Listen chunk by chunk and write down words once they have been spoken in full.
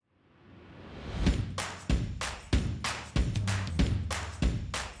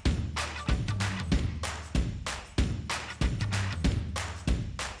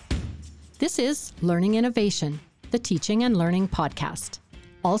This is Learning Innovation, the teaching and learning podcast,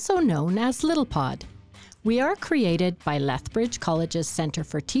 also known as Little Pod. We are created by Lethbridge College's Centre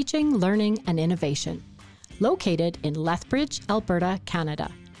for Teaching, Learning and Innovation, located in Lethbridge, Alberta,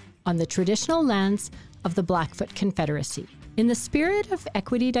 Canada, on the traditional lands of the Blackfoot Confederacy. In the spirit of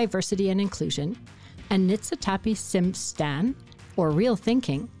equity, diversity and inclusion, and Nitsitapi Simstan, or real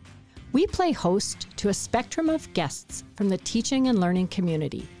thinking, we play host to a spectrum of guests from the teaching and learning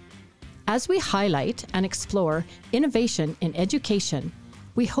community. As we highlight and explore innovation in education,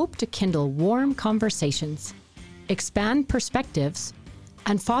 we hope to kindle warm conversations, expand perspectives,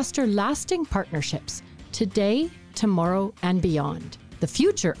 and foster lasting partnerships today, tomorrow, and beyond. The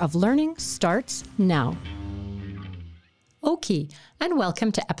future of learning starts now. Okay, and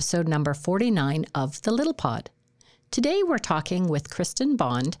welcome to episode number 49 of The Little Pod. Today we're talking with Kristen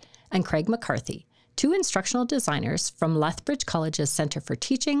Bond and Craig McCarthy, two instructional designers from Lethbridge College's Centre for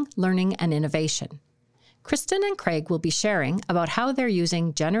Teaching, Learning and Innovation. Kristen and Craig will be sharing about how they're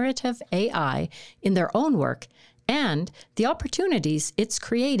using generative AI in their own work and the opportunities it's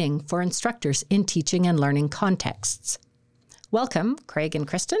creating for instructors in teaching and learning contexts. Welcome, Craig and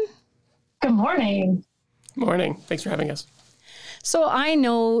Kristen. Good morning. Morning. Thanks for having us. So I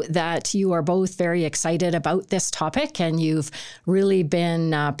know that you are both very excited about this topic and you've really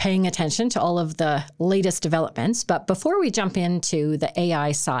been paying attention to all of the latest developments. But before we jump into the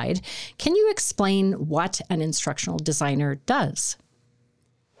AI side, can you explain what an instructional designer does?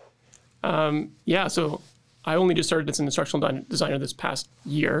 So I only just started as an instructional designer this past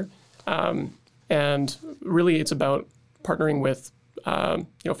year. And really it's about partnering with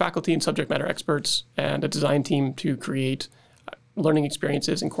faculty and subject matter experts and a design team to create learning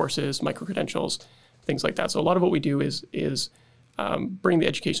experiences and courses, micro-credentials, things like that. So a lot of what we do is bring the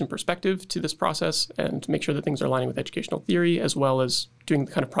education perspective to this process and make sure that things are aligning with educational theory, as well as doing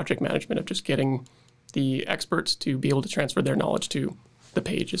the kind of project management of just getting the experts to be able to transfer their knowledge to the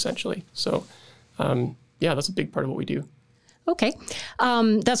page, essentially. So that's a big part of what we do. Okay,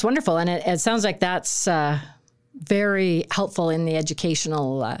 that's wonderful. And it sounds like that's very helpful in the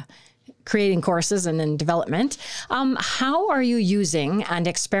educational creating courses and in development. How are you using and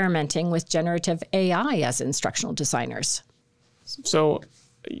experimenting with generative AI as instructional designers? So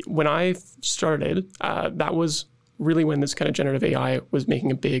when I started, that was really when this kind of generative AI was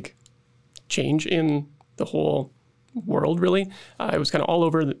making a big change in the whole world, really. It was kind of all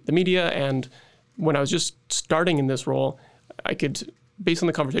over the media. And when I was just starting in this role, I could, based on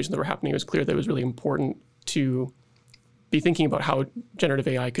the conversations that were happening, it was clear that it was really important to be thinking about how generative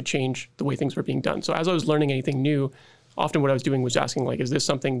AI could change the way things were being done. So as I was learning anything new, often what I was doing was asking, is this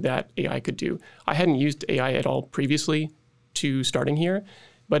something that AI could do? I hadn't used AI at all previously to starting here,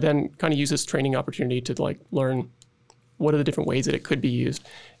 but then kind of use this training opportunity to learn what are the different ways that it could be used.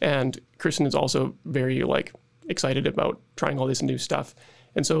 And Kristen is also very excited about trying all this new stuff.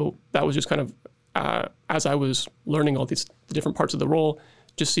 And so that was just kind of, as I was learning all the different parts of the role,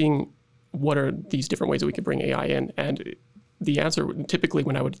 just seeing what are these different ways that we could bring AI in? And the answer, typically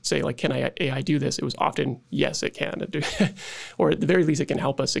when I would say, can AI do this? It was often, yes, it can. Or at the very least, it can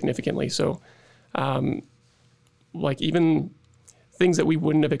help us significantly. So even things that we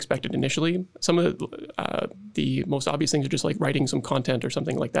wouldn't have expected initially, some of the most obvious things are just writing some content or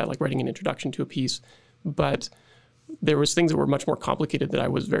something like that, like writing an introduction to a piece. But there was things that were much more complicated that I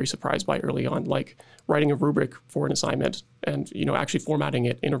was very surprised by early on, like writing a rubric for an assignment and, actually formatting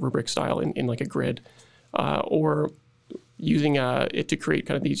it in a rubric style in a grid, or using it to create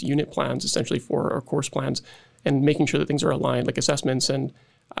kind of these unit plans essentially for our course plans and making sure that things are aligned, like assessments and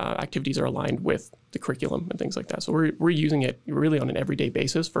activities are aligned with the curriculum and things like that. So we're using it really on an everyday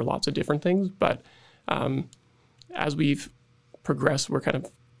basis for lots of different things. But as we've progressed, we're kind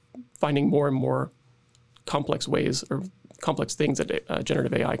of finding more and more complex ways or complex things that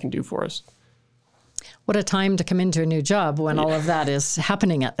generative AI can do for us. What a time to come into a new job when all of that is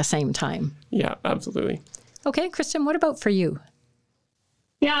happening at the same time. Yeah, absolutely. Okay, Kristen, what about for you?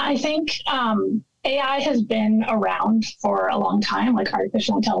 Yeah, I think AI has been around for a long time, like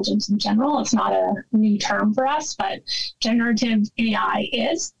artificial intelligence in general. It's not a new term for us, but generative AI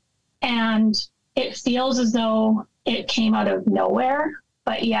is. And it feels as though it came out of nowhere,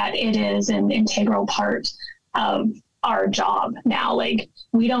 but yet it is an integral part of our job now.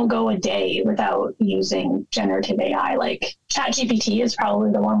 We don't go a day without using generative AI. ChatGPT is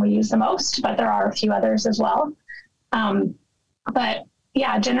probably the one we use the most, but there are a few others as well. But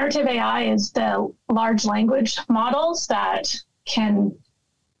yeah, generative AI is the large language models that can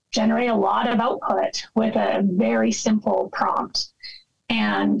generate a lot of output with a very simple prompt.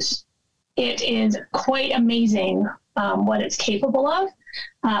 And it is quite amazing what it's capable of.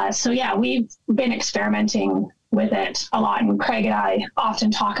 So yeah, we've been experimenting with it a lot. And Craig and I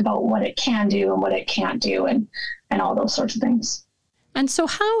often talk about what it can do and what it can't do and all those sorts of things. And so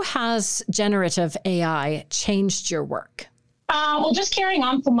how has generative AI changed your work? Well, just carrying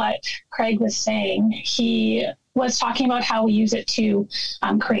on from what Craig was saying, he was talking about how we use it to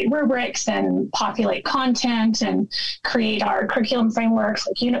create rubrics and populate content and create our curriculum frameworks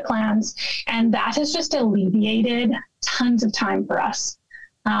like unit plans. And that has just alleviated tons of time for us.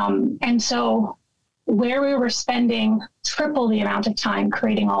 And so where we were spending triple the amount of time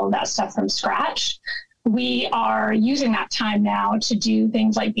creating all of that stuff from scratch, we are using that time now to do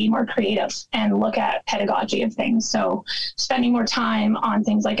things like be more creative and look at pedagogy of things. So spending more time on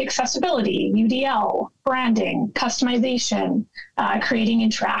things like accessibility, UDL, branding, customization, creating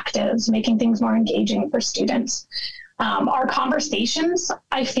interactives, making things more engaging for students. Our conversations,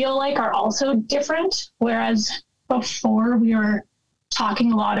 I feel like, are also different, whereas before we were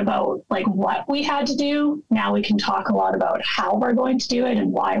talking a lot about like what we had to do. Now we can talk a lot about how we're going to do it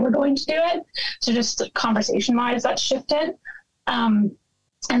and why we're going to do it. So just conversation wise, that's shifted. And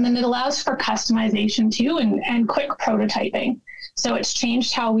then it allows for customization too and quick prototyping. So it's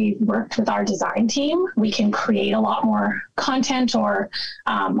changed how we worked with our design team. We can create a lot more content or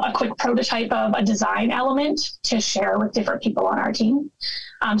a quick prototype of a design element to share with different people on our team.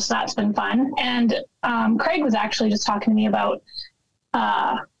 So that's been fun. And Craig was actually just talking to me about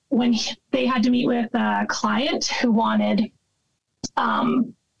when they had to meet with a client who wanted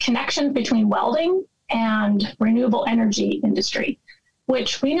connections between welding and renewable energy industry,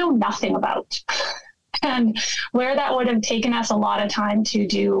 which we know nothing about. And where that would have taken us a lot of time to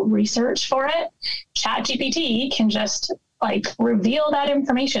do research for it, ChatGPT can just like reveal that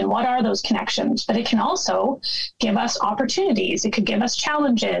information. What are those connections? But it can also give us opportunities. It could give us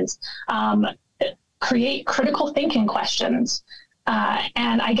challenges, create critical thinking questions.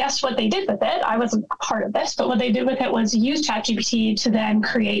 And I guess what they did with it, I wasn't a part of this, but what they did with it was use ChatGPT to then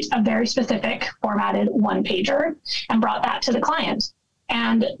create a very specific formatted one-pager and brought that to the client.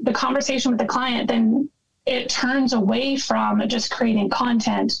 And the conversation with the client, then it turns away from just creating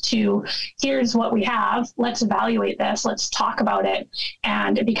content to here's what we have, let's evaluate this, let's talk about it.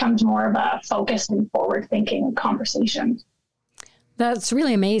 And it becomes more of a focused and forward-thinking conversation. That's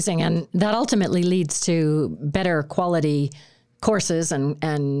really amazing. And that ultimately leads to better quality courses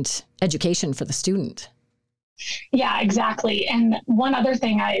and education for the student. Yeah, exactly. And one other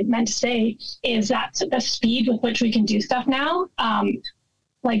thing I meant to say is that the speed with which we can do stuff now,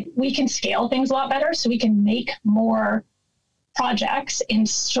 like we can scale things a lot better, so we can make more projects in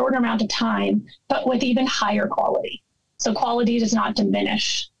shorter amount of time, but with even higher quality. So quality does not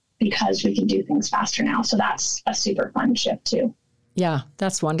diminish because we can do things faster now. So that's a super fun shift too. Yeah,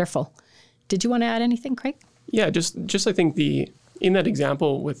 that's wonderful. Did you want to add anything, Craig? Yeah, just I think in that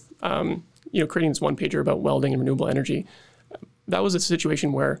example with creating this one pager about welding and renewable energy, that was a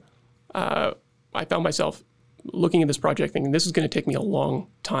situation where I found myself looking at this project thinking this is going to take me a long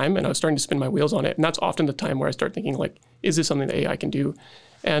time, and I was starting to spin my wheels on it. And that's often the time where I start thinking like, is this something that AI can do?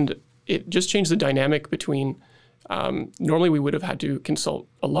 And it just changed the dynamic between. Normally we would have had to consult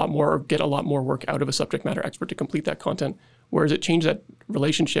a lot more or get a lot more work out of a subject matter expert to complete that content, whereas it changed that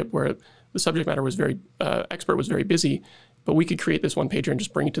relationship where the subject matter was expert was very busy, but we could create this one pager and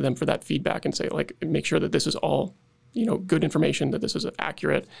just bring it to them for that feedback and say like, make sure that this is all, good information, that this is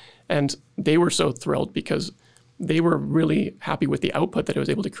accurate. And they were so thrilled because they were really happy with the output that it was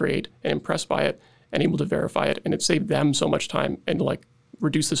able to create and impressed by it and able to verify it. And it saved them so much time and like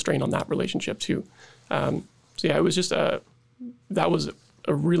reduce the strain on that relationship too. So yeah, it was just that was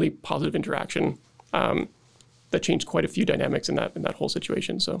a really positive interaction that changed quite a few dynamics in that whole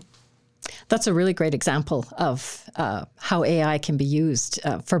situation. So that's a really great example of how AI can be used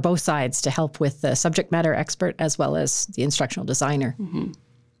for both sides to help with the subject matter expert as well as the instructional designer. Mm-hmm.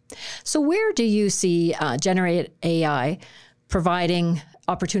 So where do you see generative AI providing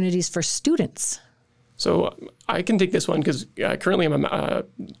opportunities for students? So I can take this one because currently I'm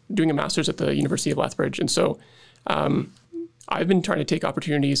doing a master's at the University of Lethbridge. And so I've been trying to take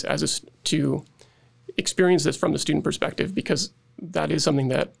opportunities to experience this from the student perspective, because that is something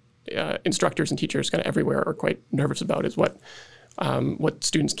that instructors and teachers kind of everywhere are quite nervous about, is what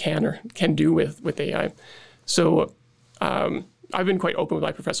students can do with AI. So I've been quite open with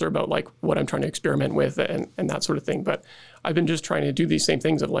my professor about like what I'm trying to experiment with and that sort of thing. But I've been just trying to do these same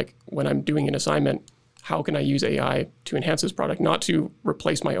things of like when I'm doing an assignment, how can I use AI to enhance this product, not to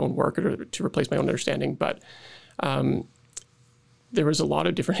replace my own work or to replace my own understanding, but there was a lot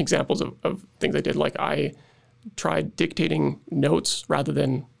of different examples of things I did. Like I tried dictating notes rather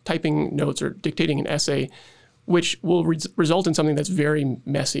than typing notes or dictating an essay which will result in something that's very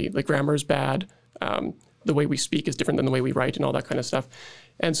messy. Like grammar is bad. The way we speak is different than the way we write and all that kind of stuff.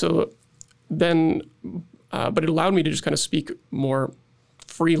 And so then, but it allowed me to just kind of speak more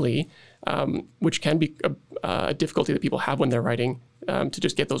freely, which can be a difficulty that people have when they're writing, to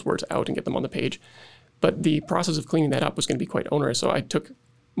just get those words out and get them on the page. But the process of cleaning that up was going to be quite onerous. So I took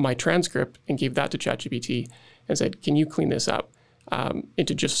my transcript and gave that to ChatGPT and said, can you clean this up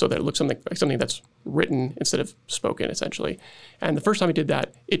into just so that it looks like something that's written instead of spoken, essentially. And the first time I did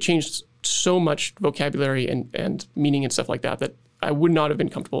that, it changed so much vocabulary and meaning and stuff like that that I would not have been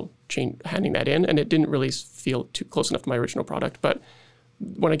comfortable handing that in. And it didn't really feel too close enough to my original product. But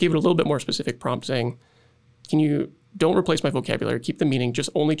when I gave it a little bit more specific prompt saying, don't replace my vocabulary, keep the meaning, just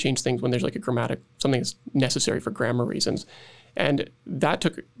only change things when there's like something that's necessary for grammar reasons. And that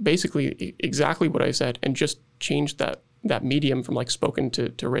took basically exactly what I said and just changed that medium from like spoken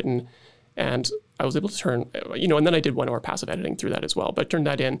to written. And I was able to turn, and then I did 1 hour passive editing through that as well. But I turned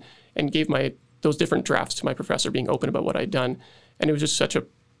that in and gave those different drafts to my professor, being open about what I'd done. And it was just such a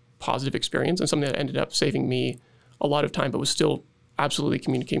positive experience and something that ended up saving me a lot of time, but was still absolutely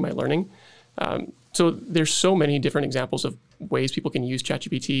communicating my learning. So there's so many different examples of ways people can use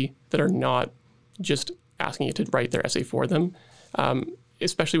ChatGPT that are not just asking it to write their essay for them,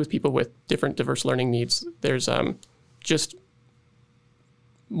 especially with people with different diverse learning needs. There's just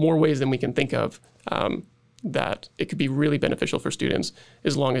more ways than we can think of that it could be really beneficial for students,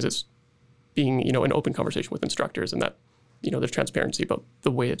 as long as it's being, an open conversation with instructors, and that, there's transparency about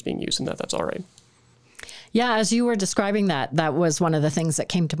the way it's being used, and that's all right. Yeah, as you were describing that was one of the things that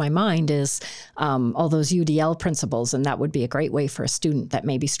came to my mind is all those UDL principles, and that would be a great way for a student that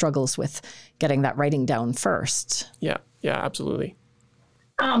maybe struggles with getting that writing down first. Yeah, absolutely.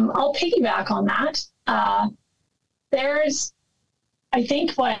 I'll piggyback on that. There's, I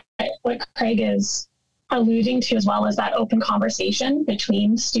think what Craig is alluding to as well is that open conversation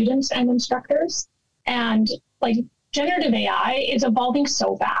between students and instructors. And like generative AI is evolving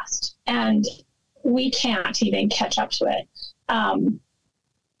so fast, and we can't even catch up to it. And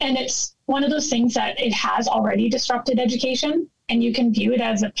it's one of those things that it has already disrupted education, and you can view it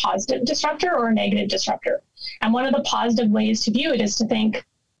as a positive disruptor or a negative disruptor. And one of the positive ways to view it is to think,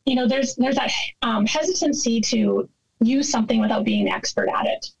 there's that hesitancy to use something without being an expert at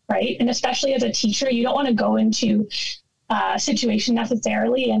it, right? And especially as a teacher, you don't want to go into a situation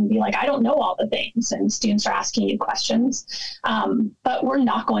necessarily and be like, I don't know all the things, and students are asking you questions. But we're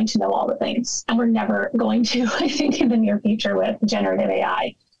not going to know all the things, and we're never going to, I think, in the near future with generative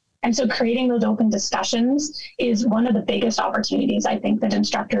AI. And so creating those open discussions is one of the biggest opportunities I think that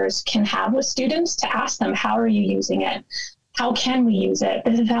instructors can have with students, to ask them, how are you using it? How can we use it?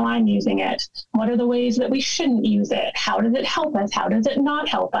 This is how I'm using it. What are the ways that we shouldn't use it? How does it help us? How does it not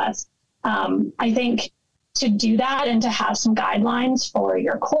help us? I think to do that and to have some guidelines for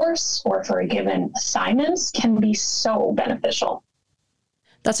your course or for a given assignments can be so beneficial.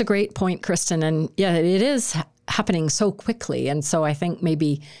 That's a great point, Kristen. And yeah, it is happening so quickly. And so I think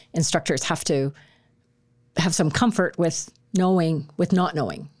maybe instructors have to have some comfort with not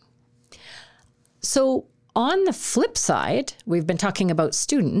knowing. So on the flip side, we've been talking about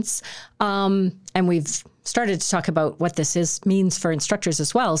students, and we've started to talk about what this means for instructors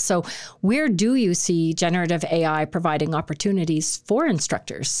as well. So where do you see generative AI providing opportunities for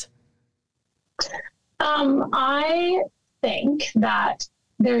instructors? I think that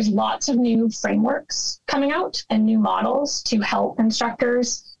there's lots of new frameworks coming out and new models to help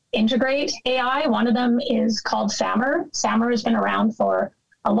instructors integrate AI. One of them is called SAMR. SAMR has been around for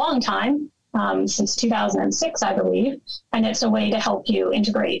a long time. Since 2006, I believe, and it's a way to help you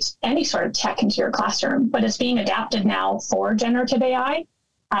integrate any sort of tech into your classroom, but it's being adapted now for generative AI.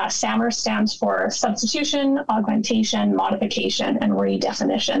 SAMR stands for substitution, augmentation, modification, and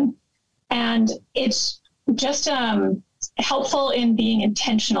redefinition. And it's just helpful in being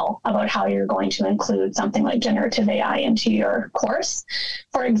intentional about how you're going to include something like generative AI into your course.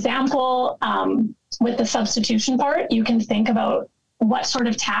 For example, with the substitution part, you can think about what sort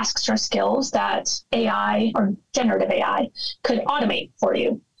of tasks or skills that AI or generative AI could automate for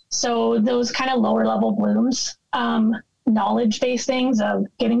you. So those kind of lower level blooms, knowledge-based things of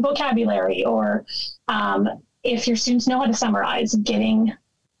getting vocabulary, or if your students know how to summarize, getting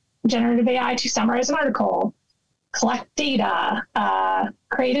generative AI to summarize an article, collect data,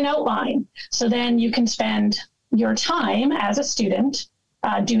 create an outline. So then you can spend your time as a student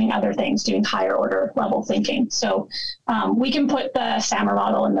doing other things, doing higher order level thinking. So we can put the SAMR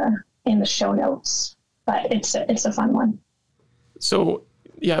model in the show notes, but it's a fun one. So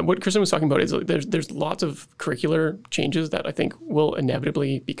yeah, what Kristen was talking about is there's lots of curricular changes that I think will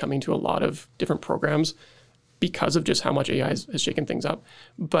inevitably be coming to a lot of different programs. because of just how much AI has shaken things up.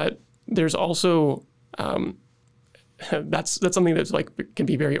 But there's also that's something that's like can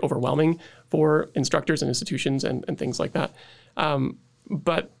be very overwhelming for instructors and institutions and things like that.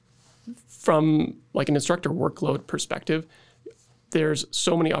 But from like an instructor workload perspective, there's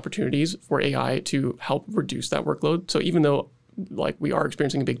so many opportunities for AI to help reduce that workload. So even though like we are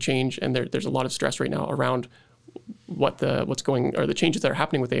experiencing a big change and there's a lot of stress right now around what's going or the changes that are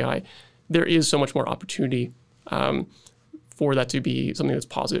happening with AI, there is so much more opportunity for that to be something that's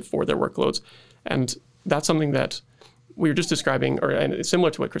positive for their workloads. And that's something that we were just describing, and it's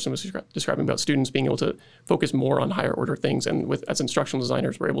similar to what Kristen was describing about students being able to focus more on higher order things. And as instructional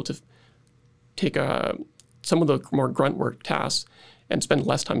designers, we're able to take some of the more grunt work tasks and spend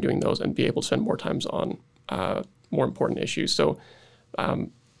less time doing those and be able to spend more times on more important issues. So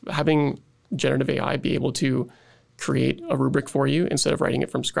having generative AI be able to create a rubric for you instead of writing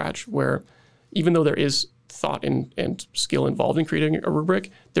it from scratch, where even though there is thought and skill involved in creating a rubric,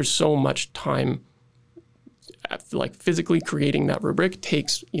 there's so much time. Like physically creating that rubric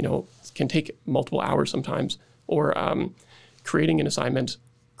can take multiple hours sometimes, or creating an assignment,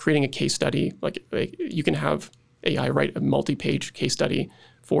 creating a case study. Like you can have AI write a multi-page case study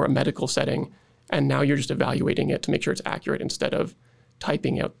for a medical setting, and now you're just evaluating it to make sure it's accurate instead of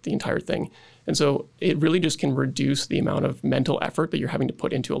typing out the entire thing. And so it really just can reduce the amount of mental effort that you're having to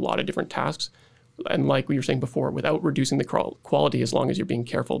put into a lot of different tasks. And like we were saying before, without reducing the quality, as long as you're being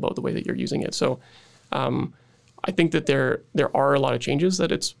careful about the way that you're using it. So I think that there are a lot of changes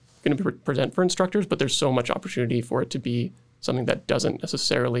that it's going to present for instructors, but there's so much opportunity for it to be something that doesn't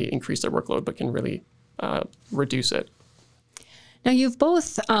necessarily increase their workload, but can really reduce it. Now, you've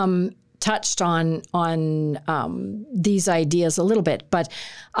both touched on these ideas a little bit, but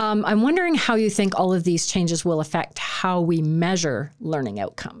I'm wondering how you think all of these changes will affect how we measure learning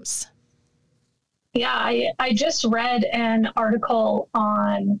outcomes. Yeah, I just read an article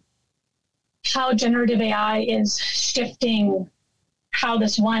on how generative AI is shifting how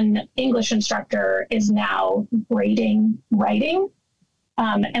this one English instructor is now grading writing.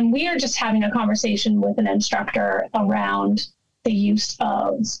 And we are just having a conversation with an instructor around the use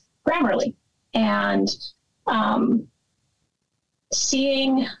of Grammarly and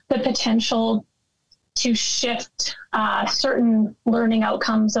seeing the potential to shift certain learning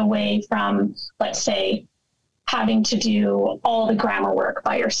outcomes away from, let's say, having to do all the grammar work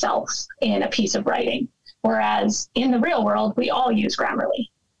by yourself in a piece of writing. Whereas in the real world, we all use Grammarly,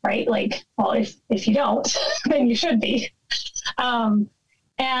 right? Like, well, if you don't, then you should be.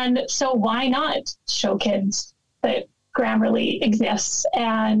 And so why not show kids that Grammarly exists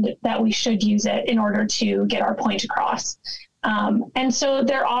and that we should use it in order to get our point across? And so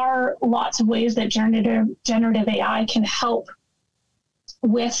there are lots of ways that generative AI can help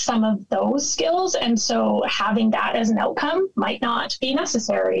with some of those skills. And so having that as an outcome might not be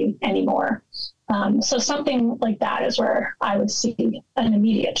necessary anymore. So something like that is where I would see an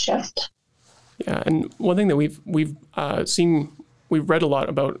immediate shift. Yeah, and one thing that we've read a lot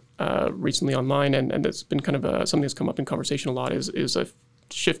about recently online, and it's been kind of something that's come up in conversation a lot, is a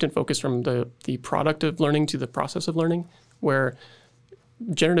shift in focus from the product of learning to the process of learning, where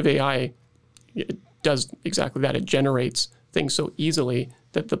generative AI does exactly that. It generates things so easily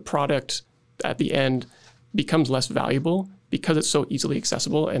that the product at the end becomes less valuable because it's so easily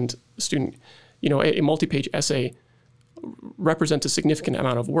accessible. And the student, a multi-page essay represents a significant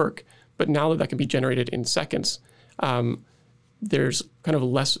amount of work, but now that can be generated in seconds, there's kind of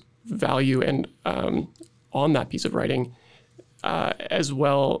less value and on that piece of writing as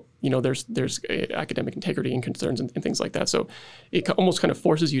well. There's academic integrity and concerns and things like that. So it almost kind of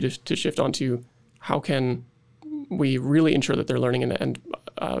forces you to shift onto how can we really ensure that they're learning and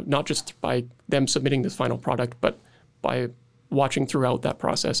not just by them submitting this final product, but by watching throughout that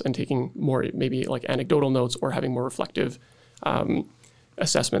process and taking more maybe like anecdotal notes or having more reflective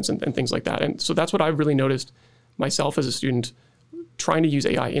assessments and things like that. And so that's what I've really noticed myself as a student trying to use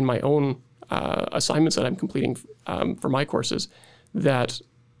AI in my own assignments that I'm completing for my courses, that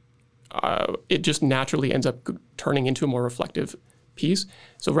it just naturally ends up turning into a more reflective piece.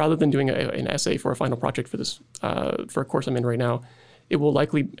 So rather than doing an essay for a final project for this for a course I'm in right now, it will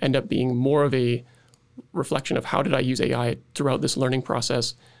likely end up being more of a reflection of how did I use AI throughout this learning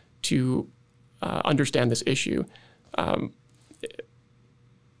process to understand this issue. And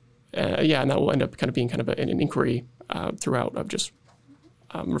that will end up kind of being kind of an inquiry throughout of just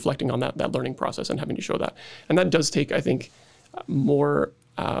reflecting on that learning process and having to show that. And that does take, I think, more,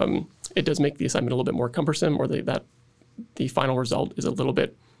 it does make the assignment a little bit more cumbersome, or that the final result is a little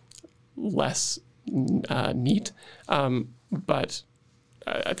bit less neat. But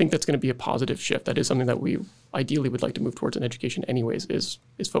I think that's going to be a positive shift. That is something that we ideally would like to move towards in education anyways, is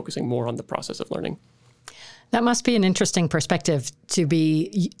focusing more on the process of learning. That must be an interesting perspective to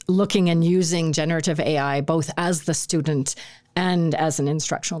be looking and using generative AI both as the student and as an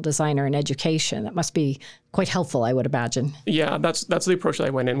instructional designer in education. That must be quite helpful, I would imagine. Yeah, that's the approach that I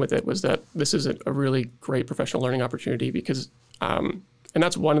went in with it, was that this is a really great professional learning opportunity because, and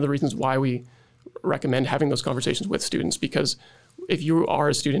that's one of the reasons why we recommend having those conversations with students, because if you are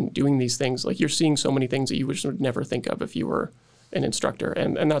a student doing these things, like you're seeing so many things that you would never think of if you were an instructor.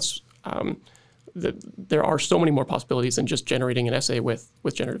 And that's, there are so many more possibilities than just generating an essay with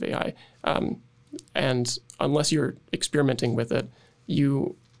generative AI. And unless you're experimenting with it,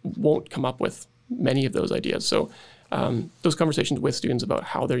 you won't come up with many of those ideas. So those conversations with students about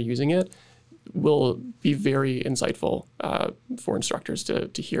how they're using it will be very insightful for instructors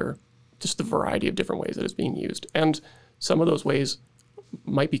to hear just the variety of different ways that it's being used. And some of those ways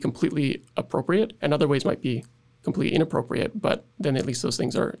might be completely appropriate and other ways might be completely inappropriate, but then at least those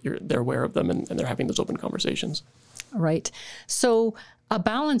things they're aware of them and they're having those open conversations. Right. So a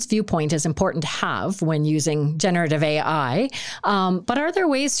balanced viewpoint is important to have when using generative AI, but are there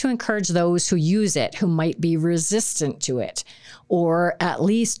ways to encourage those who use it who might be resistant to it, or at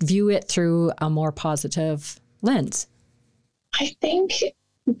least view it through a more positive lens? I think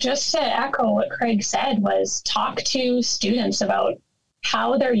just to echo what Craig said was talk to students about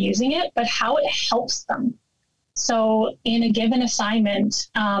how they're using it, but how it helps them. So in a given assignment,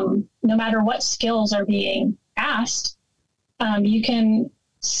 no matter what skills are being asked, you can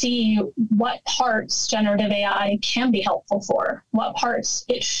see what parts generative AI can be helpful for, what parts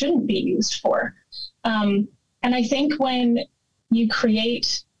it shouldn't be used for. And I think when you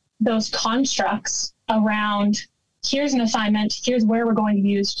create those constructs around, here's an assignment, here's where we're going to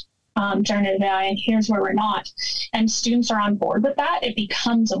use generative AI, and here's where we're not, and students are on board with that, it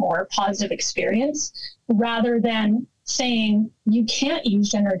becomes a more positive experience rather than saying you can't use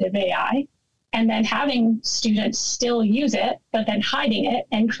generative AI and then having students still use it, but then hiding it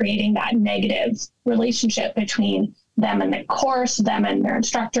and creating that negative relationship between them and the course, them and their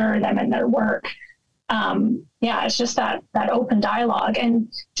instructor, them and their work. It's just that open dialogue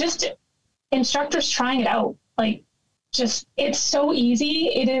and just instructors trying it out. It's so easy.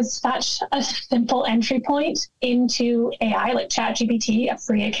 It is such a simple entry point into AI, like ChatGPT, a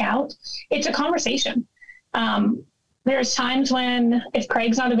free account. It's a conversation. There's times when if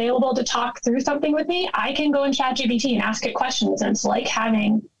Craig's not available to talk through something with me, I can go in ChatGPT and ask it questions. And it's like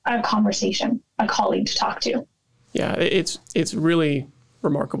having a conversation, a colleague to talk to. Yeah, it's really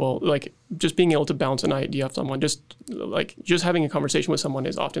remarkable. Like just being able to bounce an idea off someone, just having a conversation with someone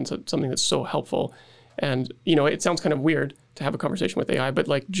is often something that's so helpful. And, it sounds kind of weird to have a conversation with AI, but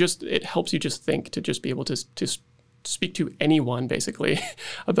it helps you just think, to just be able to speak to anyone basically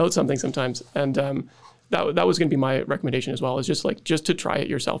about something sometimes. And that was going to be my recommendation as well, is just to try it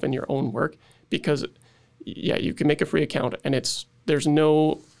yourself in your own work, because you can make a free account and there's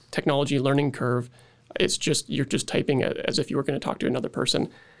no technology learning curve. It's just, you're just typing it as if you were going to talk to another person.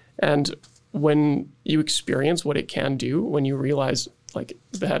 And when you experience what it can do, when you realize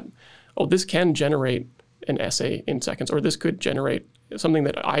that, this can generate an essay in seconds, or this could generate something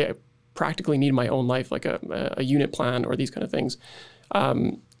that I practically need in my own life, like a unit plan or these kind of things,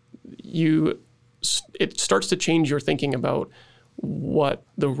 it starts to change your thinking about what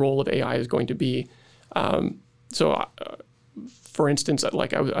the role of AI is going to be. For instance,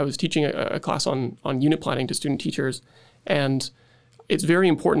 I was teaching a class on unit planning to student teachers, and it's very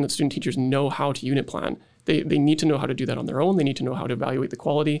important that student teachers know how to unit plan. They need to know how to do that on their own. They need to know how to evaluate the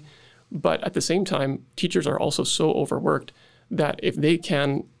quality. But at the same time, teachers are also so overworked that if they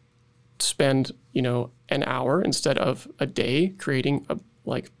can spend, an hour instead of a day creating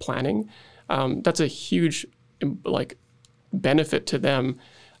planning, that's a huge benefit to them.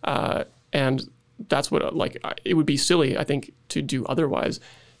 And that's what it would be silly, I think, to do otherwise,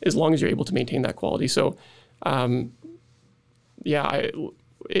 as long as you're able to maintain that quality. So,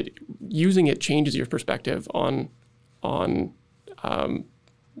 using it changes your perspective on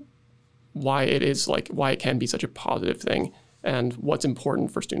why it can be such a positive thing and what's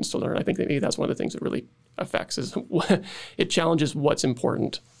important for students to learn. I think that maybe that's one of the things that really affects is it challenges what's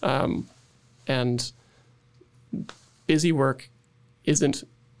important. And busy work isn't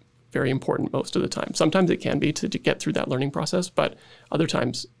very important most of the time. Sometimes it can be to get through that learning process, but other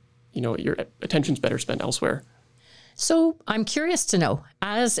times, your attention's better spent elsewhere. So I'm curious to know,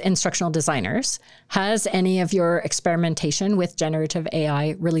 as instructional designers, has any of your experimentation with generative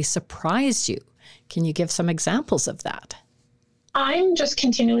AI really surprised you? Can you give some examples of that? I'm just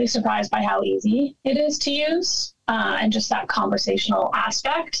continually surprised by how easy it is to use. and just that conversational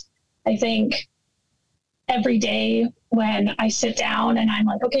aspect. I think every day when I sit down and I'm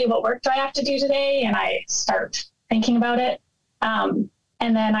like, okay, what work do I have to do today? And I start thinking about it.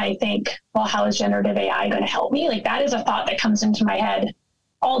 And then I think, well, how is generative AI going to help me? Like, that is a thought that comes into my head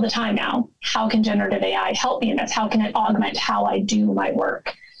all the time now. How can generative AI help me in this? How can it augment how I do my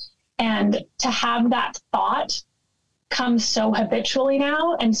work? And to have that thought come so habitually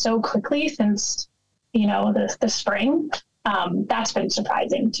now and so quickly since, the spring, that's been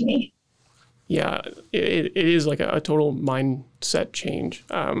surprising to me. Yeah, it is like a total mindset change.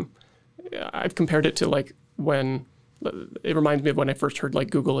 I've compared it to like when, it reminds me of when I first heard like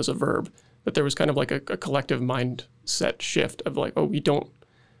Google as a verb, that there was kind of like a collective mindset shift of like, oh,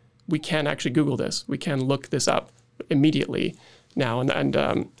 we can actually Google this. We can look this up immediately now.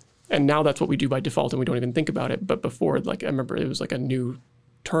 And now that's what we do by default and we don't even think about it. But before, like I remember it was like a new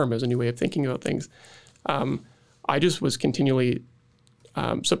term, it was a new way of thinking about things. I just was continually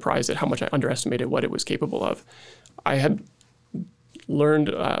surprised at how much I underestimated what it was capable of. I had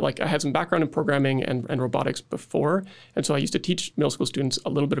learned, I had some background in programming and robotics before. And so I used to teach middle school students a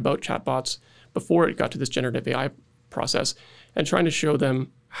little bit about chatbots before it got to this generative AI process, and trying to show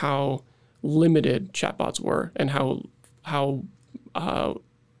them how limited chatbots were and how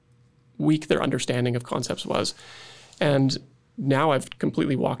weak their understanding of concepts was. And now I've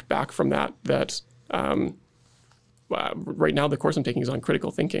completely walked back from that right now the course I'm taking is on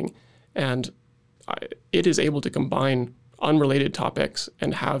critical thinking, and it is able to combine unrelated topics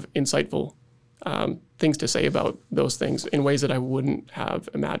and have insightful things to say about those things in ways that I wouldn't have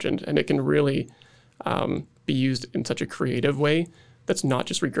imagined. And it can really be used in such a creative way that's not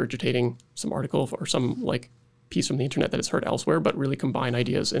just regurgitating some article or some like piece from the internet that is heard elsewhere, but really combine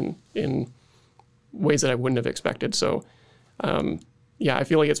ideas in ways that I wouldn't have expected. So I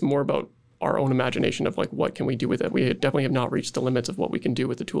feel like it's more about our own imagination of like, what can we do with it? We definitely have not reached the limits of what we can do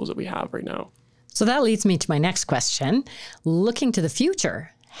with the tools that we have right now. So that leads me to my next question. Looking to the future,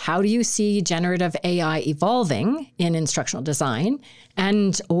 how do you see generative AI evolving in instructional design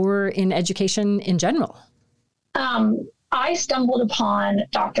or in education in general? I stumbled upon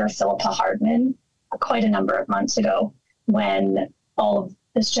Dr. Philippa Hardman quite a number of months ago when all of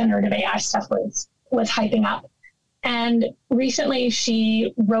this generative AI stuff was hyping up. And recently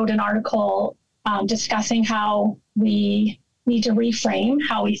she wrote an article discussing how we need to reframe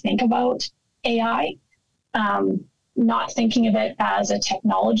how we think about AI, not thinking of it as a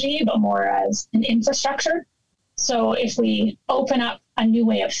technology, but more as an infrastructure. So if we open up a new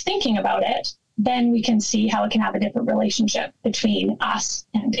way of thinking about it, then we can see how it can have a different relationship between us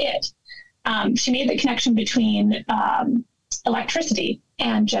and it. She made the connection between electricity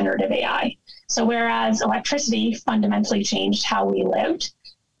and generative AI. So whereas electricity fundamentally changed how we lived,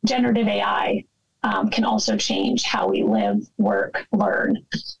 generative AI can also change how we live, work, learn.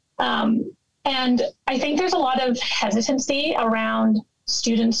 And I think there's a lot of hesitancy around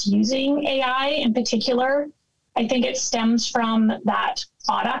students using AI in particular. I think it stems from that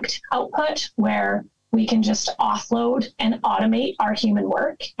product output where we can just offload and automate our human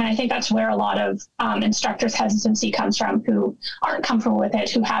work. And I think that's where a lot of instructors' hesitancy comes from, who aren't comfortable with it,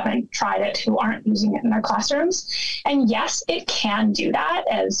 who haven't tried it, who aren't using it in their classrooms. And yes, it can do that,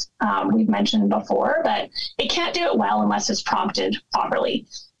 as we've mentioned before, but it can't do it well unless it's prompted properly.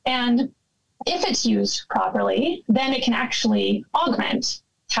 And if it's used properly, then it can actually augment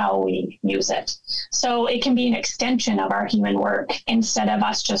how we use it. So it can be an extension of our human work instead of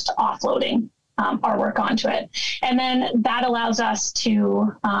us just offloading our work onto it. And then that allows us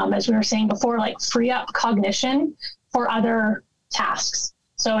to, as we were saying before, like free up cognition for other tasks.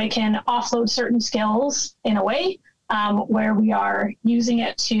 So it can offload certain skills in a way where we are using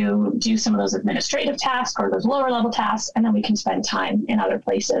it to do some of those administrative tasks or those lower level tasks, and then we can spend time in other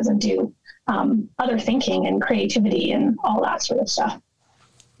places and do other thinking and creativity and all that sort of stuff.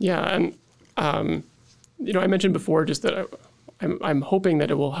 Yeah, and I mentioned before just that I'm hoping that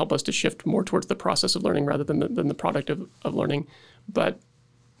it will help us to shift more towards the process of learning rather than the product of learning. But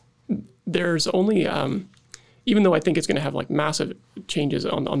there's only, even though I think it's going to have like massive changes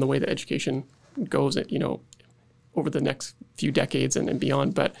on the way that education goes, over the next few decades and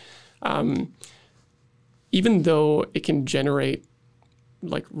beyond. But even though it can generate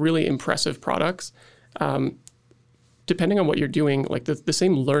like really impressive products, depending on what you're doing, like the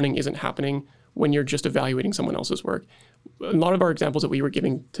same learning isn't happening when you're just evaluating someone else's work. A lot of our examples that we were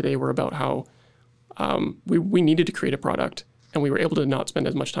giving today were about how we needed to create a product, and we were able to not spend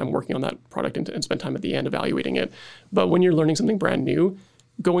as much time working on that product and spend time at the end evaluating it. But when you're learning something brand new,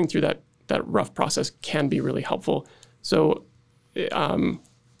 going through that rough process can be really helpful. So an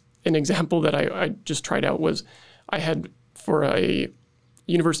example that I just tried out was I had, for a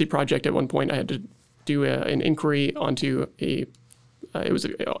university project at one point, I had to do an inquiry onto it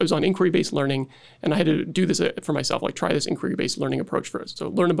was on inquiry-based learning, and I had to do this for myself, like try this inquiry-based learning approach first. So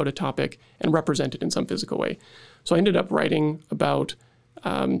learn about a topic and represent it in some physical way. So I ended up writing about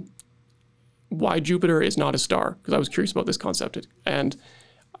why Jupiter is not a star, because I was curious about this concept. And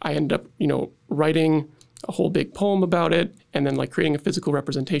I ended up, writing a whole big poem about it, and then like creating a physical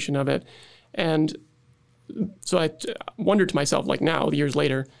representation of it. And so I wondered to myself, like now, years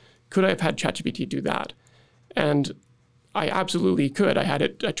later, could I have had ChatGPT do that? And I absolutely could. I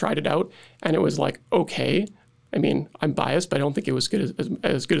tried it out, and it was like, okay. I mean, I'm biased, but I don't think it was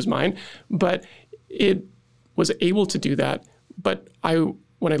as good as mine. But it was able to do that. But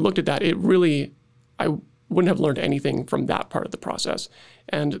when I looked at that, I wouldn't have learned anything from that part of the process.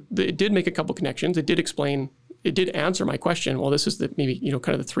 And it did make a couple connections. It did answer my question. Well, this is maybe kind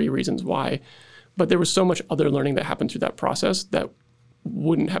of the 3 reasons why. But there was so much other learning that happened through that process that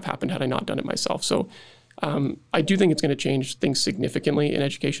wouldn't have happened had I not done it myself. So I do think it's going to change things significantly in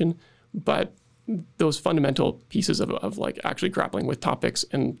education, but those fundamental pieces of like actually grappling with topics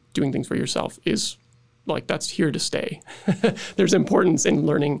and doing things for yourself is like, that's here to stay. There's importance in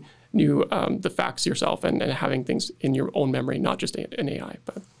learning the facts yourself and having things in your own memory, not just an AI.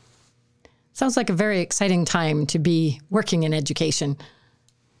 But sounds like a very exciting time to be working in education.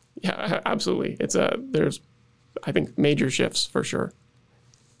 Yeah, absolutely. There's, I think, major shifts for sure.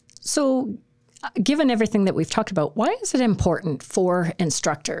 So given everything that we've talked about, why is it important for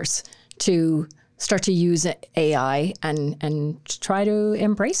instructors to start to use AI and try to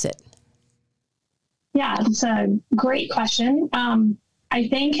embrace it? Yeah, it's a great question. I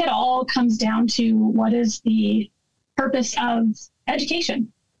think it all comes down to what is the purpose of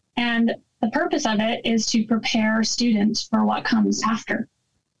education. And the purpose of it is to prepare students for what comes after.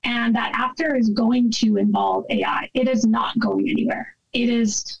 And that after is going to involve AI. It is not going anywhere. It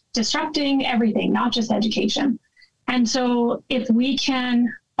is disrupting everything, not just education. And so if we can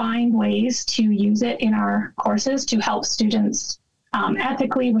find ways to use it in our courses to help students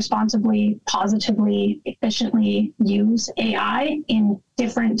ethically, responsibly, positively, efficiently use AI in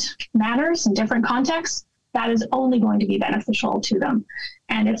different manners and different contexts, that is only going to be beneficial to them.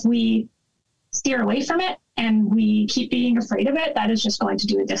 And if we steer away from it and we keep being afraid of it, that is just going to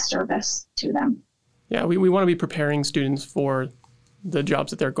do a disservice to them. Yeah, we want to be preparing students for the jobs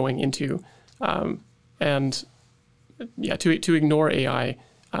that they're going into. And yeah, to ignore AI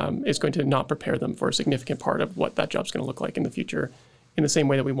is going to not prepare them for a significant part of what that job's going to look like in the future, in the same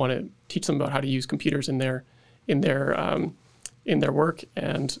way that we want to teach them about how to use computers in their work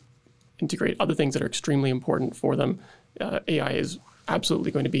and integrate other things that are extremely important for them. AI is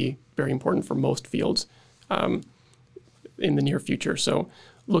absolutely going to be very important for most fields in the near future. So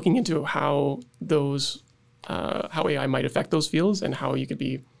looking into how AI might affect those fields and how you could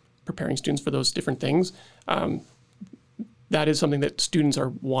be preparing students for those different things, that is something that students are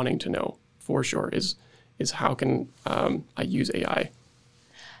wanting to know for sure, is how can I use AI?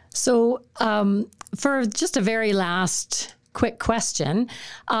 So for just a very last quick question,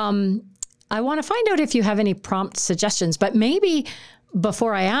 I want to find out if you have any prompt suggestions, but maybe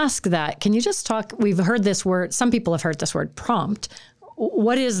before I ask that, can you just talk, we've heard this word, some people have heard this word prompt.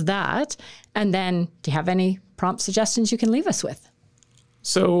 What is that? And then do you have any prompt suggestions you can leave us with?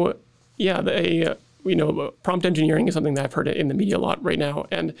 So yeah, prompt engineering is something that I've heard in the media a lot right now,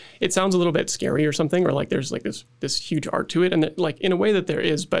 and it sounds a little bit scary or something, or like there's like this huge art to it, and like in a way that there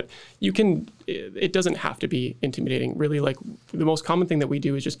is, but it doesn't have to be intimidating. Really, like the most common thing that we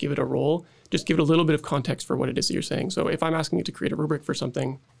do is just give it a role, just give it a little bit of context for what it is that you're saying. So if I'm asking you to create a rubric for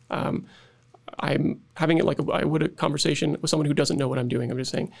something, I'm having it like I would a conversation with someone who doesn't know what I'm doing. I'm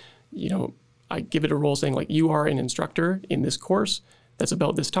just saying, I give it a role saying like, you are an instructor in this course that's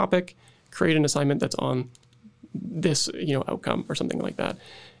about this topic. Create an assignment that's on this, outcome or something like that.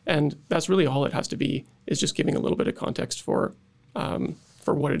 And that's really all it has to be, is just giving a little bit of context for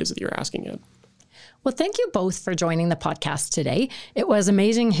what it is that you're asking it. Well, thank you both for joining the podcast today. It was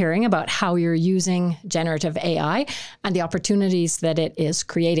amazing hearing about how you're using generative AI and the opportunities that it is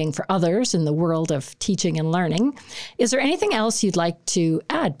creating for others in the world of teaching and learning. Is there anything else you'd like to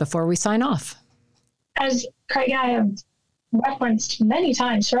add before we sign off? As Craig and I have referenced many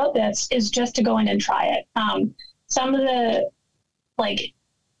times throughout this, is just to go in and try it. Some of the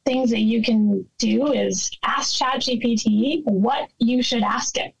things that you can do is ask ChatGPT what you should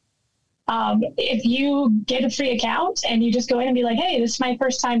ask it. If you get a free account and you just go in and be like, hey, this is my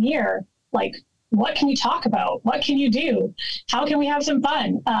first time here, what can you talk about? What can you do? How can we have some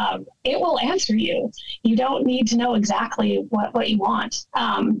fun? It will answer you. You don't need to know exactly what you want.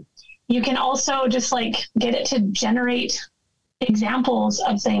 You can also just like get it to generate examples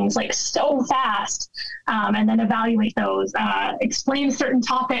of things like so fast, and then evaluate those, explain a certain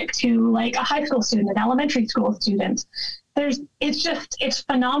topic to like a high school student, an elementary school student. It's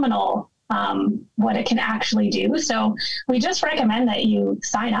phenomenal what it can actually do. So we just recommend that you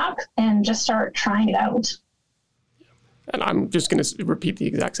sign up and just start trying it out. And I'm just going to repeat the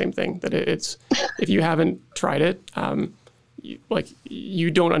exact same thing, that it's, if you haven't tried it,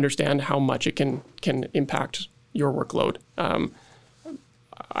 you don't understand how much it can impact your workload.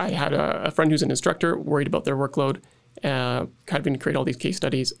 I had a friend who's an instructor worried about their workload, having to create all these case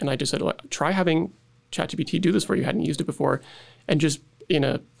studies. And I just said, try having ChatGPT do this for you. Hadn't used it before. And just in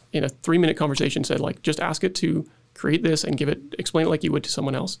a 3-minute conversation said, like, just ask it to create this and explain it like you would to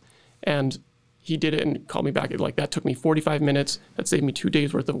someone else. And he did it and called me back. That took me 45 minutes. That saved me 2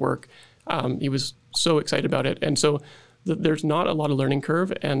 days worth of work. He was so excited about it. And so there's not a lot of learning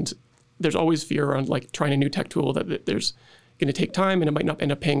curve, and there's always fear around like trying a new tech tool that there's going to take time and it might not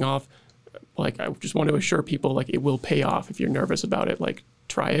end up paying off. Like, I just want to assure people, like, it will pay off. If you're nervous about it, like,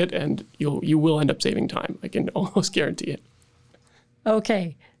 try it and you will end up saving time. I can almost guarantee it.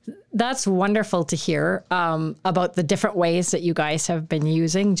 Okay. That's wonderful to hear about the different ways that you guys have been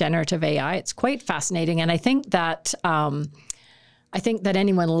using generative AI. It's quite fascinating. And I think that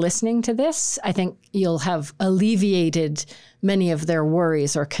anyone listening to this, I think you'll have alleviated many of their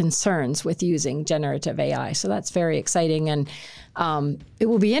worries or concerns with using generative AI. So that's very exciting. And it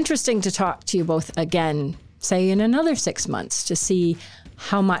will be interesting to talk to you both again, say in another 6 months, to see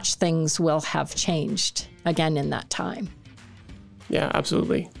how much things will have changed again in that time. Yeah,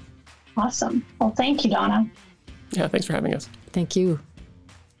 absolutely. Awesome. Well, thank you, Donna. Yeah, thanks for having us. Thank you.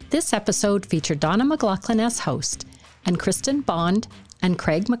 This episode featured Donna McLaughlin as host and Kristen Bond and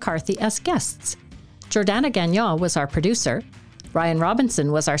Craig McCarthy as guests. Jordana Gagnon was our producer. Ryan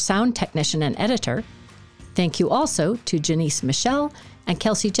Robinson was our sound technician and editor. Thank you also to Janice Michelle and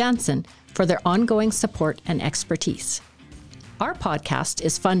Kelsey Jansen for their ongoing support and expertise. Our podcast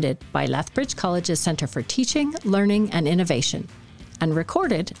is funded by Lethbridge College's Centre for Teaching, Learning and Innovation and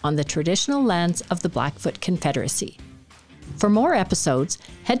recorded on the traditional lands of the Blackfoot Confederacy. For more episodes,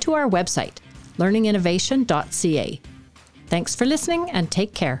 head to our website, learninginnovation.ca. Thanks for listening and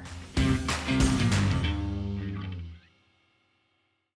take care.